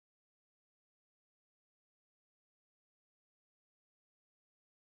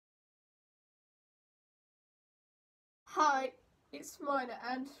Hi, it's Mina,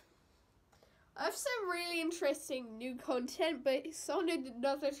 and I have some really interesting new content, but it's on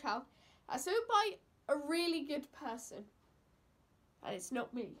another channel. It's owned by a really good person, and it's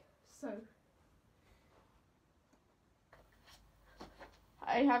not me, so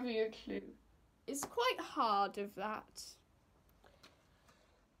I have you a clue. It's quite hard of that.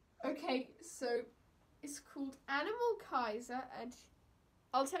 Okay, so it's called Animal Kaiser, and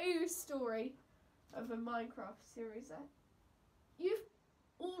I'll tell you a story of a Minecraft series that you've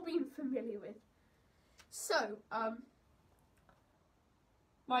all been familiar with. So,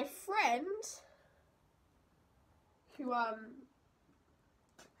 my friend, who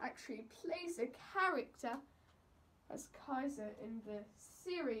actually plays a character as Kaiser in the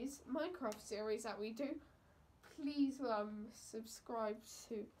series, Minecraft series that we do, please subscribe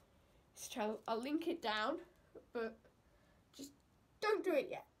to his channel. I'll link it down, but just don't do it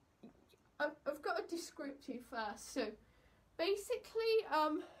yet. I've got a descriptive first. So basically,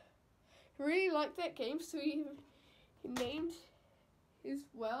 he really liked that game, so he named his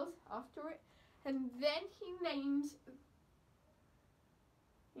world after it, and then he named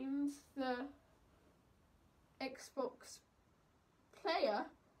the Xbox player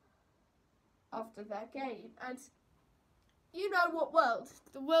after that game, and you know what world?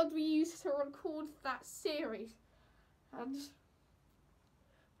 The world we used to record that series. And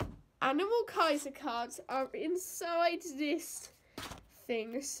Animal Kaiser cards are inside this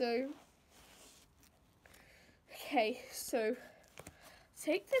thing, so okay, so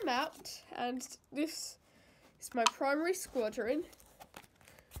take them out, and this is my primary squadron.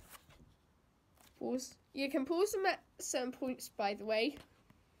 Pause. You can pause them at certain points, by the way.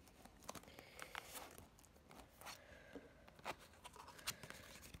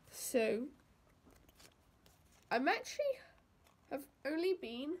 So I'm actually have only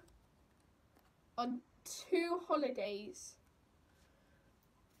been on 2 holidays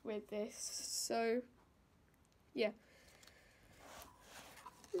with this, so yeah,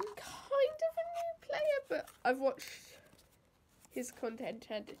 I'm kind of a new player, but I've watched his content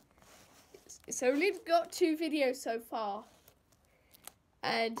and it's only got 2 videos so far,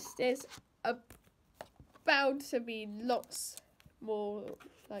 and there's bound to be lots more.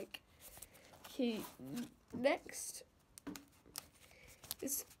 Like, next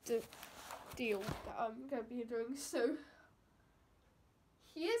is the deal that I'm going to be doing. So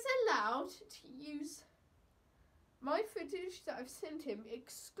he is allowed to use my footage that I've sent him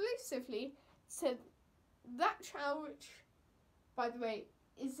exclusively to that channel, which, by the way,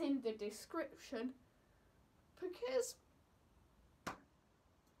 is in the description, because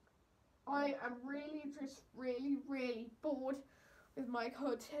I am really bored with my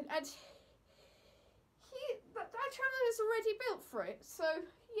content, and that channel is already built for it, so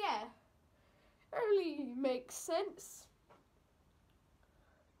yeah, it only makes sense.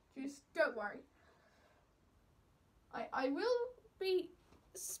 Just don't worry. I will be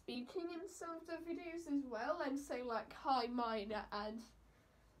speaking in some of the videos as well, and say like hi Mina and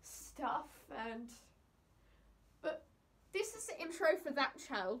stuff, but this is the intro for that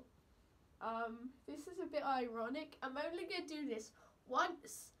channel. This is a bit ironic. I'm only going to do this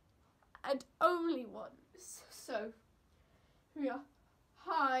once and only once. So, we are,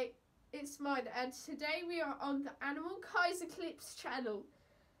 hi, it's mine, and today we are on the Animal Kaiser Clips channel.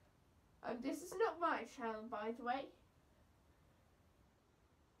 This is not my channel, by the way.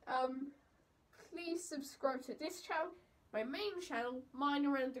 Please subscribe to this channel, my main channel, Mine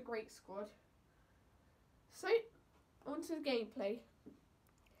Around the Great Squad. So, on to the gameplay.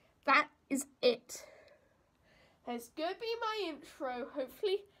 That is it. That's gonna be my intro,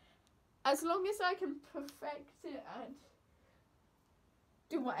 hopefully, as long as I can perfect it and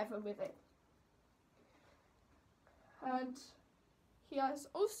do whatever with it. And he has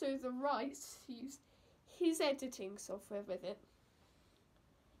also the rights to use his editing software with it,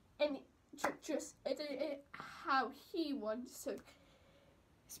 and just edit it how he wants. So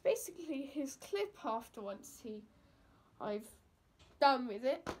it's basically his clip after once I've done with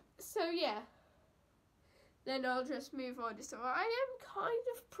it. So yeah, then I'll just move on. So I am kind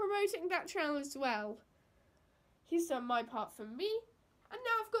of promoting that channel as well. He's done my part for me, and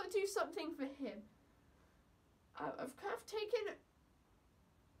now I've got to do something for him. I've kind of taken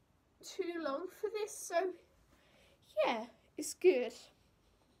too long for this, so yeah, it's good.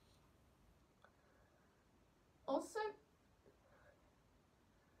 Also,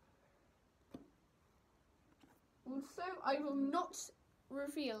 I will not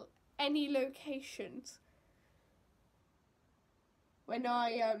reveal any locations when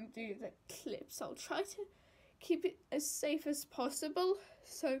I do the clips. I'll try to keep it as safe as possible.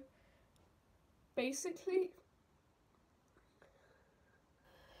 So basically,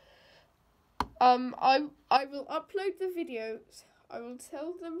 I will upload the videos. I will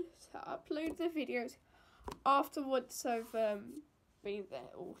tell them to upload the videos after once I've been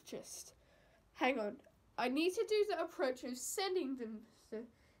there, or just hang on. I need to do the approach of sending them the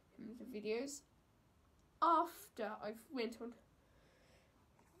videos after I've went on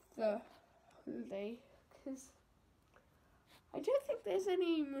the holiday, because I don't think there's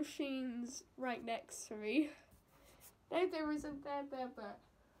any machines right next to me. No, there isn't. But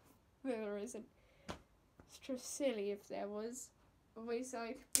no, there isn't. It's just silly if there was. Otherwise,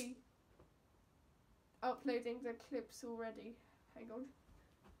 I'd be uploading the clips already. Hang on.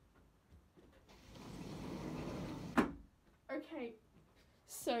 Okay,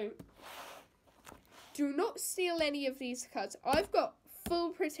 so do not steal any of these cards. I've got full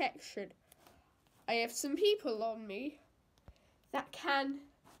protection. I have some people on me that can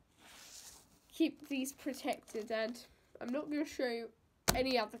keep these protected, and I'm not going to show you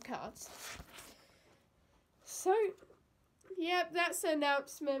any other cards. So, yeah, that's the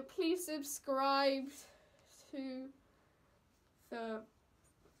announcement. Please subscribe to the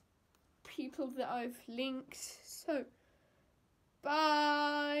people that I've linked. So,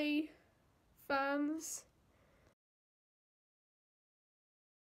 bye, fans.